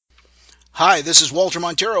Hi, this is Walter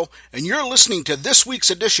Monteiro, and you're listening to this week's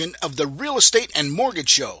edition of the Real Estate and Mortgage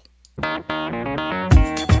Show.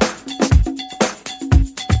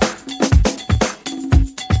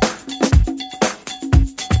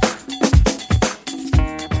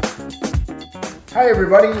 Hi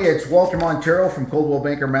everybody, it's Walter Monteiro from Coldwell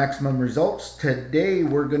Banker Maximum Results. Today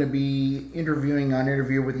we're going to be interviewing on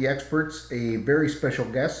Interview with the Experts a very special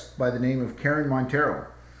guest by the name of Karen Monteiro.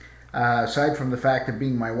 Aside from the fact of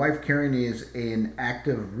being my wife, Karen is an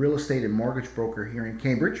active real estate and mortgage broker here in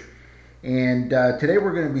Cambridge. And today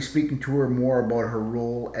we're going to be speaking to her more about her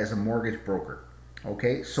role as a mortgage broker.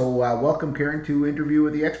 Okay, so welcome Karen to Interview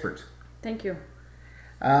with the Experts. Thank you.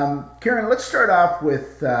 Karen, let's start off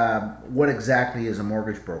with what exactly is a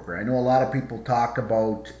mortgage broker. I know a lot of people talk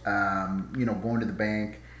about, going to the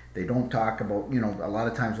bank. They don't talk about, a lot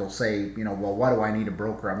of times they'll say, well, why do I need a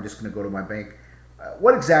broker? I'm just going to go to my bank.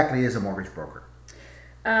 What exactly is a mortgage broker?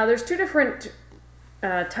 There's two different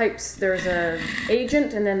types. There's an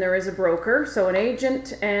agent and then there is a broker. So an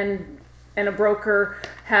agent and a broker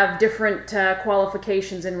have different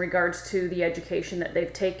qualifications in regards to the education that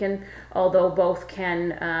they've taken, although both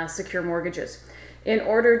can secure mortgages. In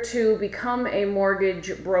order to become a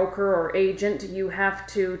mortgage broker or agent, you have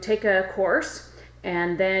to take a course,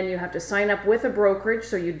 and then you have to sign up with a brokerage,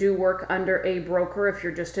 so you do work under a broker if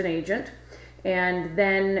you're just an agent. And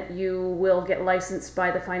then you will get licensed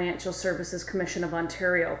by the Financial Services Commission of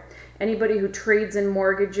Ontario. Anybody who trades in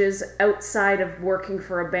mortgages outside of working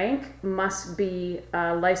for a bank must be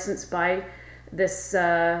licensed by this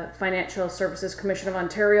Financial Services Commission of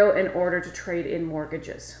Ontario in order to trade in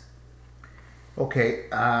mortgages. Okay,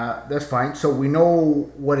 that's fine. So we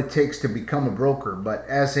know what it takes to become a broker, but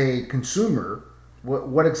as a consumer,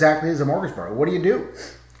 what exactly is a mortgage broker? What do you do?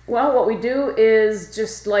 Well, what we do is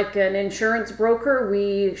just like an insurance broker.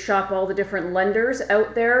 We shop all the different lenders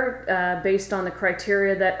out there based on the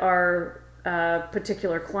criteria that our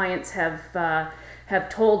particular clients have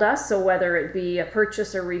told us. So whether it be a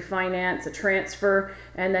purchase, a refinance, a transfer,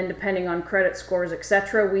 and then depending on credit scores,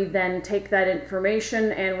 etc., we then take that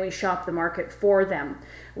information and we shop the market for them.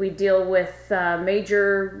 We deal with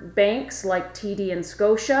major banks like TD and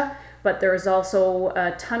Scotia, but there's also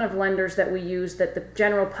a ton of lenders that we use that the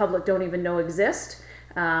general public don't even know exist,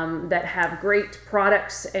 that have great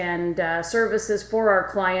products and services for our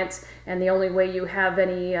clients, and the only way you have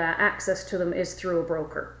any access to them is through a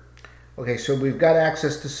broker. Okay, so we've got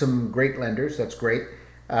access to some great lenders. That's great.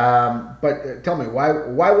 But tell me,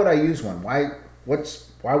 why would I use one? Why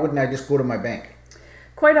wouldn't I just go to my bank?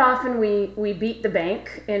 Quite often we beat the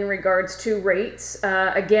bank in regards to rates.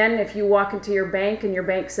 Again, if you walk into your bank and your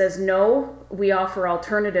bank says no, we offer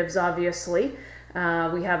alternatives, obviously.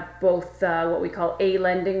 We have both what we call A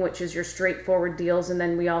lending, which is your straightforward deals, and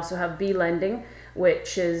then we also have B lending,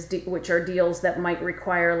 which are deals that might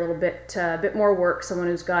require a little bit more work, someone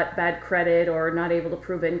who's got bad credit or not able to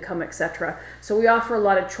prove income, etc. So we offer a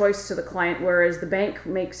lot of choice to the client, whereas the bank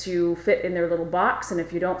makes you fit in their little box, and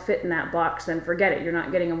if you don't fit in that box, then forget it. You're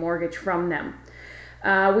not getting a mortgage from them.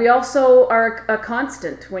 We also are a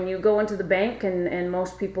constant. When you go into the bank, and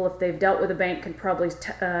most people, if they've dealt with a bank, can probably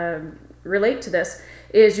relate to this,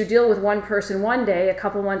 is you deal with one person one day, a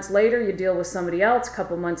couple months later you deal with somebody else, a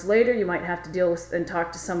couple months later you might have to deal with and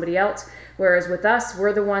talk to somebody else, whereas with us,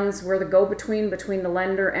 we're the go-between between the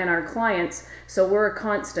lender and our clients, so we're a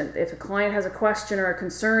constant. If a client has a question or a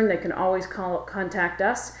concern, they can always contact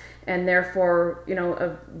us, and therefore,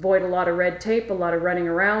 avoid a lot of red tape, a lot of running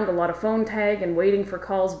around, a lot of phone tag and waiting for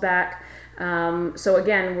calls back. So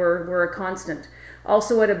again, we're a constant.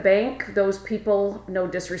 Also at a bank, those people, no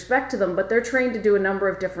disrespect to them, but they're trained to do a number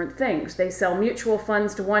of different things. They sell mutual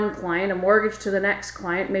funds to one client, a mortgage to the next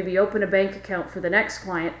client, maybe open a bank account for the next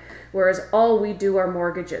client, whereas all we do are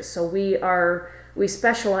mortgages. So we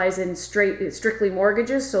specialize in strictly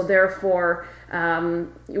mortgages, so therefore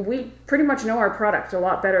we pretty much know our product a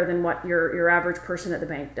lot better than what your average person at the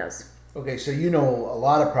bank does. Okay, so you know a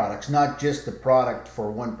lot of products, not just the product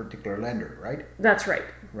for one particular lender, right? That's right.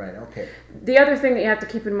 Right, okay. The other thing that you have to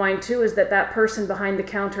keep in mind too is that person behind the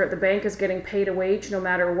counter at the bank is getting paid a wage no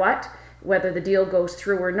matter what, whether the deal goes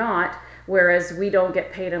through or not, whereas we don't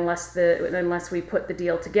get paid unless we put the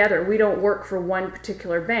deal together. We don't work for one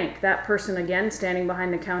particular bank. That person, again, standing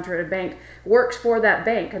behind the counter at a bank, works for that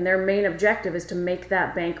bank, and their main objective is to make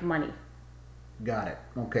that bank money. Got it.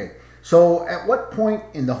 Okay. So at what point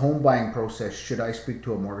in the home buying process should I speak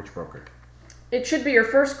to a mortgage broker? It should be your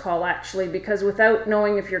first call, actually, because without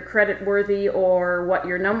knowing if you're credit worthy or what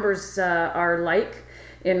your numbers are like,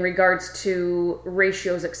 in regards to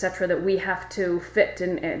ratios, etc., that we have to fit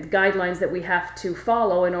and guidelines that we have to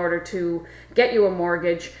follow in order to get you a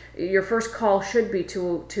mortgage, your first call should be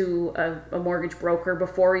to a mortgage broker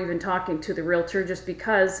before even talking to the realtor, just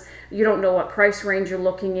because you don't know what price range you're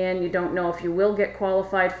looking in, you don't know if you will get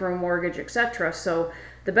qualified for a mortgage, etc. So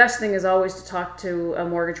the best thing is always to talk to a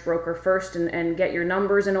mortgage broker first and get your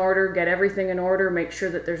numbers in order, get everything in order, make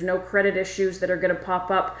sure that there's no credit issues that are going to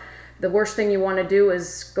pop up. The worst thing you want to do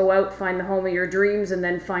is go out, find the home of your dreams, and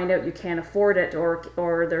then find out you can't afford it,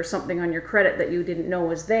 or there's something on your credit that you didn't know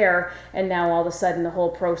was there, and now all of a sudden the whole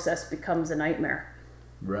process becomes a nightmare.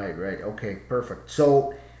 Right, right. Okay, perfect.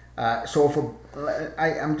 So, I'm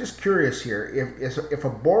just curious here. If a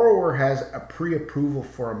borrower has a pre-approval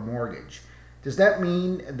for a mortgage, does that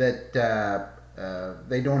mean that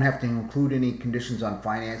they don't have to include any conditions on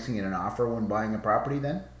financing in an offer when buying a property?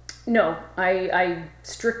 Then? No, I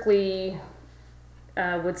strictly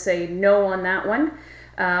would say no on that one.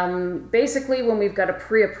 Basically, when we've got a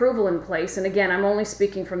pre-approval in place, and again, I'm only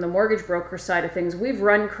speaking from the mortgage broker side of things, we've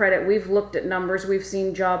run credit, we've looked at numbers, we've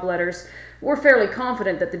seen job letters, we're fairly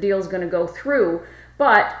confident that the deal is going to go through.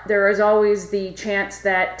 But there is always the chance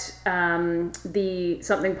that the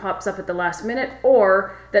something pops up at the last minute,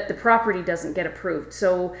 or that the property doesn't get approved.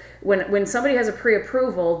 So when somebody has a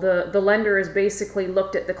pre-approval, the lender has basically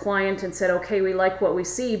looked at the client and said, okay, we like what we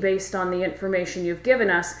see based on the information you've given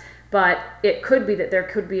us, but it could be that there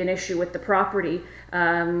could be an issue with the property.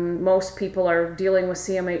 Most people are dealing with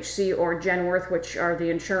CMHC or Genworth, which are the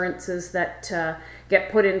insurances that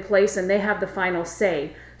get put in place, and they have the final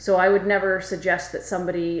say. So I would never suggest that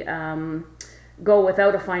somebody go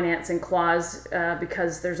without a financing clause,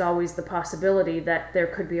 because there's always the possibility that there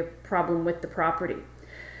could be a problem with the property.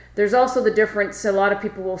 There's also the difference, a lot of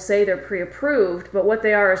people will say they're pre-approved, but what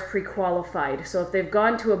they are is pre-qualified. So if they've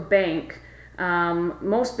gone to a bank,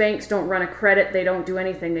 most banks don't run a credit, they don't do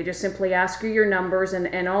anything. They just simply ask you your numbers,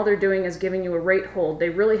 and all they're doing is giving you a rate hold. They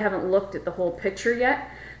really haven't looked at the whole picture yet.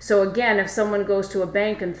 So again, if someone goes to a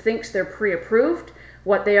bank and thinks they're pre-approved,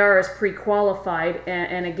 what they are is pre-qualified,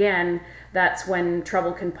 and again, that's when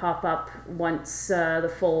trouble can pop up once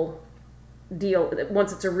the full deal,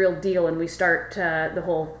 once it's a real deal and we start the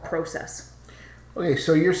whole process. Okay,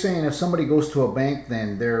 so you're saying if somebody goes to a bank,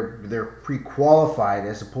 then they're pre-qualified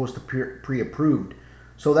as opposed to pre-approved.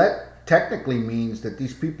 So that technically means that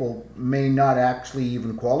these people may not actually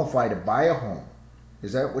even qualify to buy a home.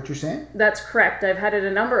 Is that what you're saying? That's correct. I've had it a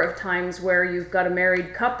number of times where you've got a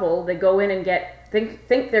married couple, they go in and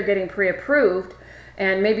think they're getting pre-approved,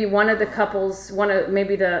 and maybe one of the couples,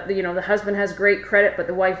 maybe the husband has great credit but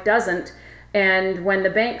the wife doesn't, and when the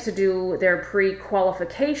banks do their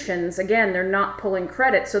pre-qualifications, again, they're not pulling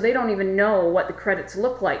credit, so they don't even know what the credits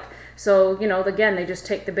look like. So, again, they just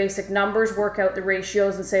take the basic numbers, work out the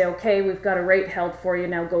ratios, and say, okay, we've got a rate held for you,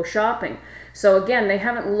 now go shopping. So again, they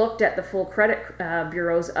haven't looked at the full credit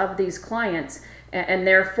bureaus of these clients, and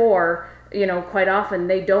therefore, quite often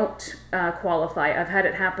they don't qualify. I've had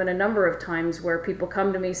it happen a number of times where people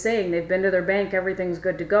come to me saying they've been to their bank, everything's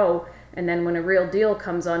good to go, and then when a real deal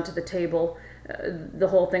comes onto the table, the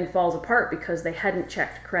whole thing falls apart because they hadn't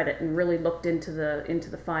checked credit and really looked into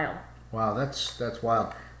the file. Wow, that's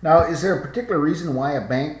wild. Now, is there a particular reason why a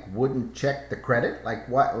bank wouldn't check the credit? Like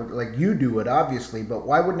what? Like you do it, obviously, but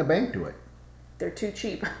why wouldn't a bank do it? They're too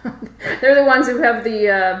cheap. They're the ones who have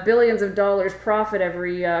the billions of dollars profit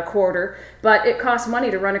every quarter, but it costs money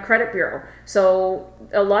to run a credit bureau. So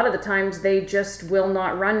a lot of the times they just will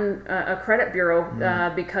not run a credit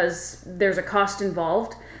bureau because there's a cost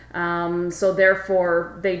involved. So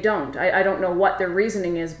therefore they don't. I don't know what their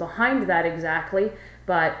reasoning is behind that exactly,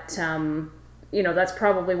 but that's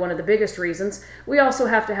probably one of the biggest reasons. We also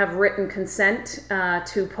have to have written consent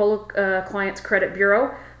to pull a client's credit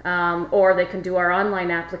bureau, or they can do our online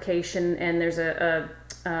application, and there's a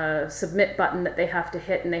submit button that they have to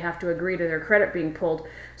hit, and they have to agree to their credit being pulled.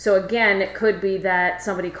 So again, it could be that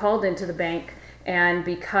somebody called into the bank, and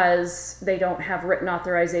because they don't have written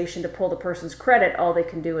authorization to pull the person's credit, all they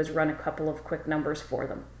can do is run a couple of quick numbers for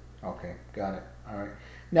them. Okay, got it. All right.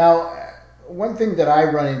 Now, one thing that I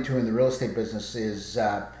run into in the real estate business is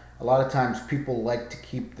a lot of times people like to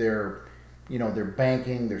keep their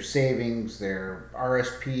banking, their savings, their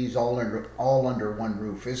RSPs all under one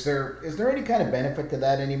roof. Is there any kind of benefit to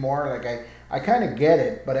that anymore? Like I kind of get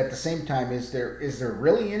it, but at the same time, is there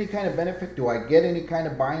really any kind of benefit? Do I get any kind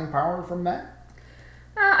of buying power from that?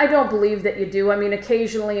 I don't believe that you do. I mean,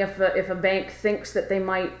 occasionally, if a bank thinks that they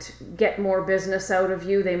might get more business out of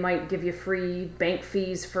you, they might give you free bank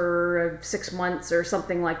fees for 6 months or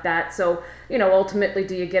something like that. So, ultimately,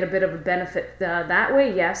 do you get a bit of a benefit that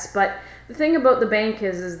way? Yes. But the thing about the bank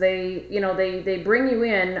is they bring you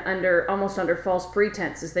in almost under false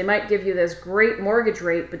pretenses. They might give you this great mortgage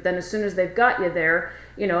rate, but then as soon as they've got you there,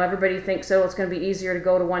 everybody thinks, oh, it's going to be easier to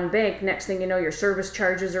go to one bank. Next thing you know, your service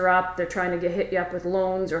charges are up. They're trying to hit you up with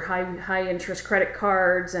loans or high interest credit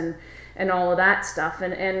cards and all of that stuff.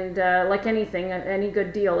 And like anything, any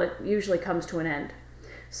good deal, it usually comes to an end.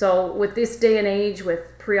 So with this day and age, with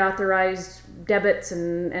pre-authorized debits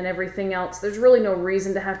and everything else, there's really no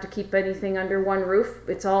reason to have to keep anything under one roof.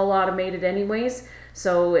 It's all automated anyways.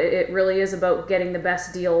 So it really is about getting the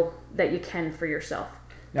best deal that you can for yourself.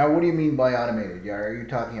 Now, what do you mean by automated? Are you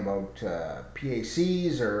talking about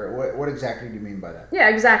PACs, or what exactly do you mean by that? Yeah,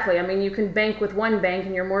 exactly. I mean, you can bank with one bank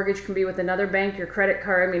and your mortgage can be with another bank, your credit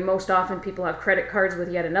card. I mean, most often people have credit cards with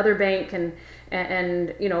yet another bank,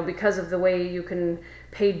 and because of the way you can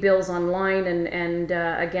pay bills online and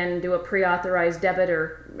again, do a pre-authorized debit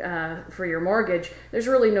or for your mortgage, there's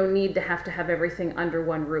really no need to have everything under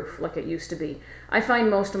one roof like it used to be. I find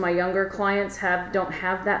most of my younger clients don't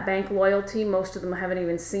have that bank loyalty. Most of them haven't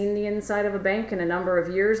even seen the inside of a bank in a number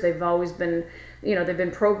of years. They've always been they've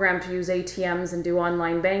been programmed to use ATMs and do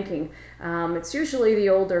online banking. It's usually the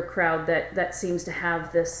older crowd that seems to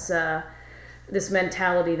have this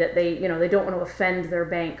mentality that they don't want to offend their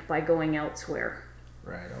bank by going elsewhere.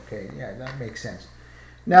 Right. Okay. Yeah, that makes sense.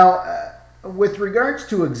 Now, with regards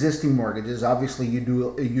to existing mortgages, obviously you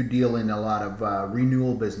deal in a lot of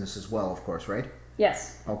renewal business as well, of course, right?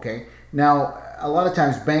 Yes. Okay. Now, a lot of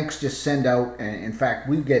times banks just send out, and in fact,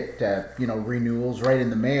 we get renewals right in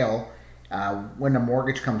the mail when the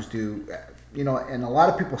mortgage comes due. And a lot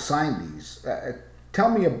of people sign these. Tell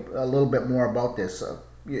me a little bit more about this.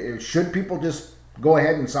 Should people just go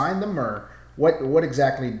ahead and sign them, or what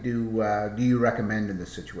exactly do you recommend in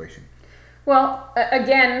this situation? Well,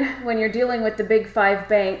 again, when you're dealing with the big five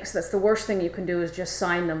banks, that's the worst thing you can do is just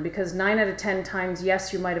sign them, because 9 out of 10 times,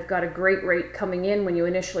 yes, you might have got a great rate coming in when you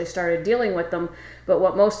initially started dealing with them, but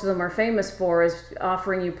what most of them are famous for is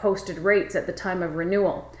offering you posted rates at the time of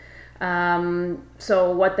renewal.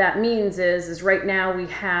 So what that means is right now we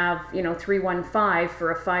have 315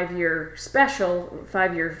 for a 5-year special,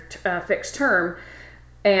 5-year fixed term,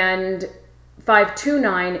 and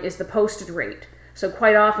 529 is the posted rate. So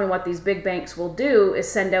quite often what these big banks will do is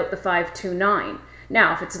send out the 529.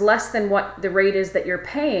 Now, if it's less than what the rate is that you're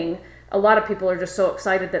paying, a lot of people are just so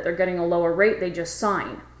excited that they're getting a lower rate, they just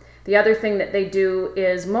sign. The other thing that they do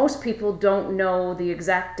is most people don't know the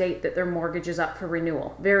exact date that their mortgage is up for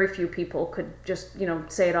renewal. Very few people could just,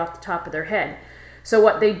 say it off the top of their head. So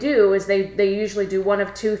what they do is they usually do one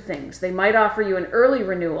of two things. They might offer you an early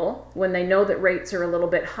renewal when they know that rates are a little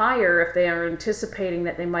bit higher, if they are anticipating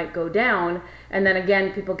that they might go down. And then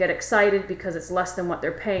again, people get excited because it's less than what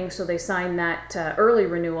they're paying, so they sign that early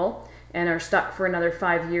renewal and are stuck for another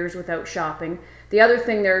 5 years without shopping. The other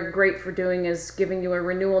thing they're great for doing is giving you a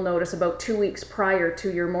renewal notice about 2 weeks prior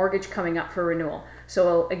to your mortgage coming up for renewal.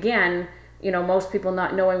 So again, most people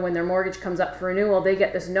not knowing when their mortgage comes up for renewal, they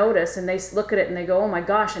get this notice and they look at it and they go, oh my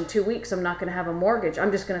gosh, in 2 weeks I'm not going to have a mortgage.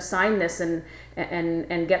 I'm just going to sign this and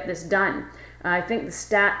get this done. I think the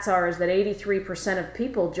stats are is that 83% of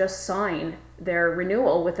people just sign their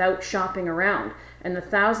renewal without shopping around. And the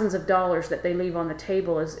thousands of dollars that they leave on the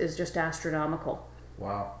table is just astronomical.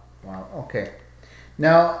 Wow. Wow. Okay.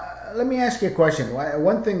 Now, let me ask you a question.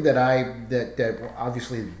 One thing that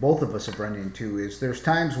obviously both of us have run into is there's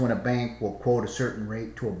times when a bank will quote a certain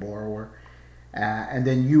rate to a borrower, and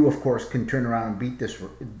then you, of course, can turn around and beat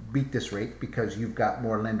this rate because you've got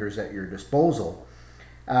more lenders at your disposal.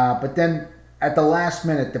 But then at the last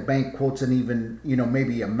minute, the bank quotes an even,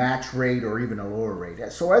 maybe a match rate or even a lower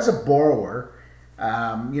rate. So as a borrower,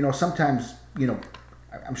 sometimes,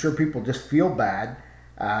 I'm sure people just feel bad,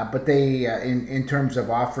 but they, in terms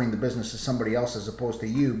of offering the business to somebody else as opposed to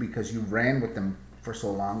you because you ran with them for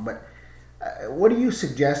so long. But what do you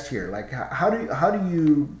suggest here? Like, how do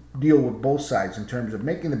you deal with both sides in terms of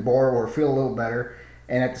making the borrower feel a little better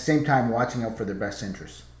and at the same time watching out for their best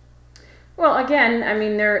interests? Well, again, I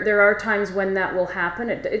mean, there are times when that will happen.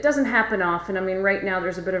 It doesn't happen often. I mean, right now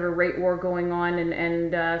there's a bit of a rate war going on,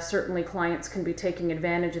 and certainly clients can be taking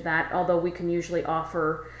advantage of that. Although we can usually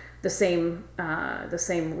offer the same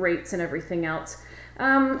rates and everything else.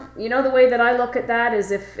 The way that I look at that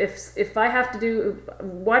is if I have to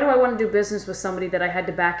why do I want to do business with somebody that I had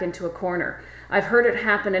to back into a corner? I've heard it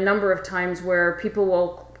happen a number of times where people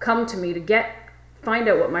will come to me to find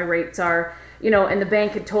out what my rates are, and the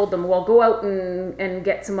bank had told them, well, go out and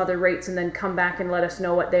get some other rates and then come back and let us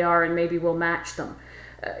know what they are and maybe we'll match them.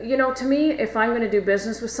 To me, if I'm going to do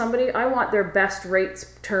business with somebody, I want their best rates,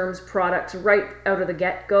 terms, products right out of the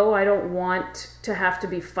get-go. I don't want to have to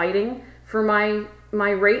be fighting for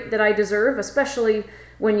my rate that I deserve, especially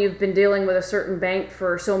when you've been dealing with a certain bank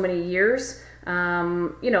for so many years.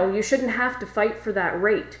 You shouldn't have to fight for that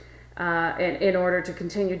rate in order to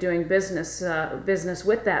continue doing business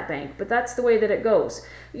with that bank. But that's the way that it goes.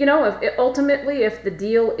 Ultimately, if the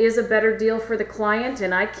deal is a better deal for the client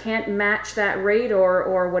and I can't match that rate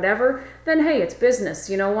or whatever, then hey, it's business.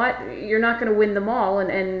 You know what? You're not going to win them all,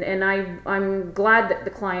 and I'm glad that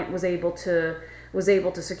the client was able to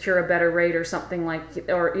secure a better rate or something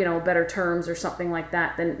or better terms or something like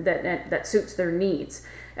that that suits their needs.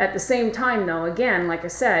 At the same time, though, again, like I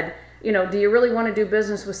said, do you really want to do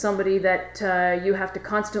business with somebody that you have to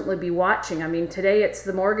constantly be watching? I mean, today it's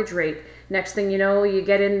the mortgage rate. Next thing you know, you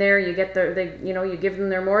get in there, you get you give them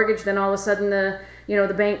their mortgage, then all of a sudden the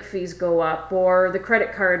bank fees go up, or the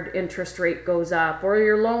credit card interest rate goes up, or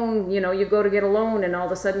your loan, you go to get a loan and all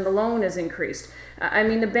of a sudden the loan is increased. I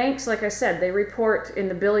mean, the banks, like I said, they report in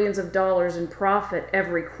the billions of dollars in profit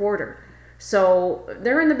every quarter. So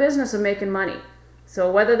they're in the business of making money. So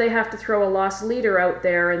whether they have to throw a lost leader out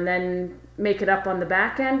there and then make it up on the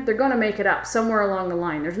back end, they're going to make it up somewhere along the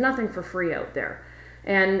line. There's nothing for free out there.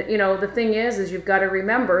 And, the thing is you've got to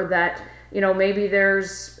remember that, maybe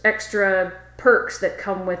there's extra perks that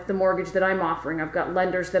come with the mortgage that I'm offering. I've got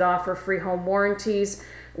lenders that offer free home warranties.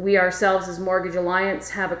 We ourselves as Mortgage Alliance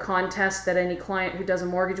have a contest that any client who does a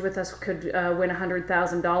mortgage with us could win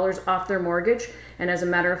 $100,000 off their mortgage. And as a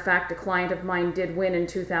matter of fact, a client of mine did win in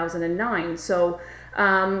 2009. So,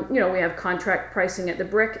 we have contract pricing at the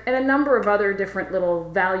brick and a number of other different little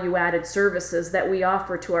value-added services that we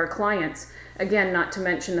offer to our clients. Again, not to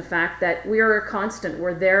mention the fact that we are a constant.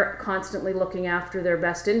 We're there constantly looking after their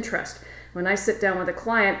best interest. When I sit down with a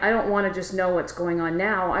client, I don't want to just know what's going on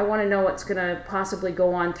now. I want to know what's going to possibly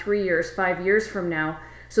go on 3 years, 5 years from now,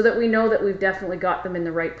 so that we know that we've definitely got them in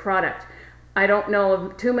the right product. I don't know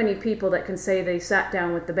of too many people that can say they sat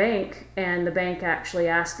down with the bank and the bank actually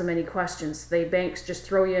asked them any questions. The banks just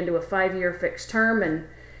throw you into a 5-year fixed term and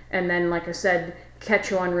then, like I said,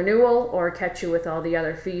 catch you on renewal or catch you with all the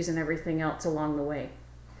other fees and everything else along the way.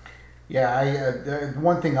 Yeah, the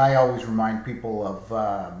one thing I always remind people of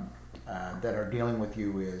that are dealing with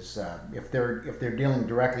you is if they're dealing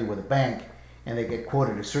directly with a bank and they get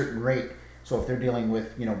quoted a certain rate. So if they're dealing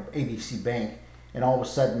with ABC Bank and all of a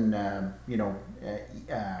sudden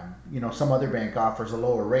some other bank offers a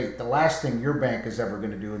lower rate, the last thing your bank is ever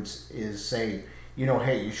going to do is say,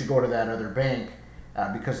 hey, you should go to that other bank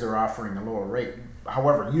because they're offering a lower rate.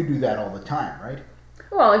 However, you do that all the time, right?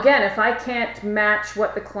 Well, again, if I can't match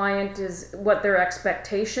what what their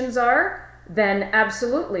expectations are, then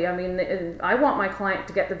absolutely. I mean, I want my client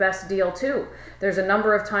to get the best deal too. There's a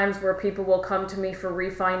number of times where people will come to me for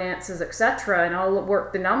refinances, etc., and I'll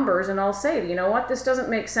work the numbers and I'll say, you know what, this doesn't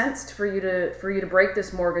make sense for you to break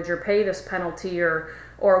this mortgage or pay this penalty or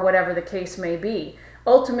whatever the case may be.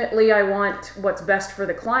 Ultimately, I want what's best for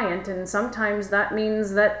the client, and sometimes that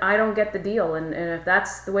means that I don't get the deal. And if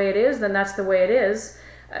that's the way it is, then that's the way it is.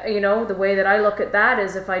 The way that I look at that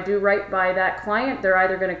is if I do right by that client, they're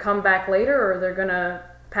either going to come back later or they're going to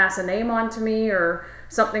pass a name on to me or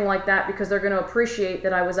something like that, because they're going to appreciate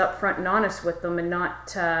that I was upfront and honest with them and not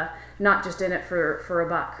just in it for a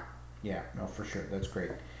buck. Yeah, no, for sure. That's great.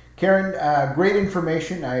 Karen, great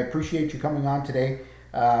information. I appreciate you coming on today.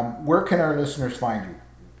 Where can our listeners find you?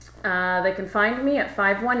 They can find me at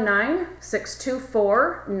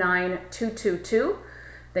 519-624-9222.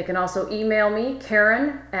 They can also email me,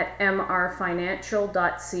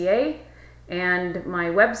 Karen@mrfinancial.ca. And my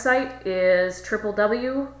website is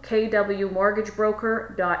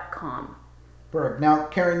www.kwmortgagebroker.com. Perfect. Now,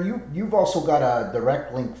 Karen, you've also got a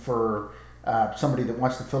direct link for somebody that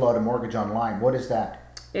wants to fill out a mortgage online. What is that?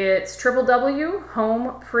 It's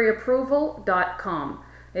www.homepreapproval.com.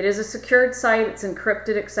 It is a secured site, it's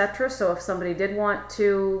encrypted, etc. So if somebody did want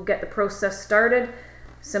to get the process started,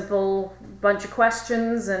 simple bunch of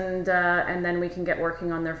questions, and then we can get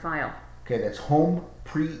working on their file. Okay, that's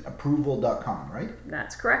homepreapproval.com, right?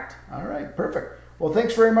 That's correct. All right, perfect. Well,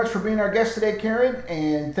 thanks very much for being our guest today, Karen,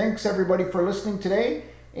 and thanks everybody for listening today.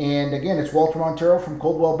 And again, it's Walter Monteiro from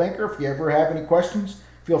Coldwell Banker. If you ever have any questions,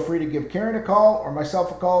 feel free to give Karen a call or myself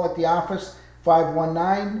a call at the office,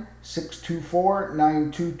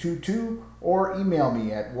 519-624-9222, or email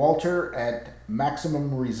me at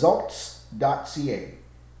walter@maximumresults.ca.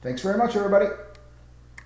 Thanks very much, everybody.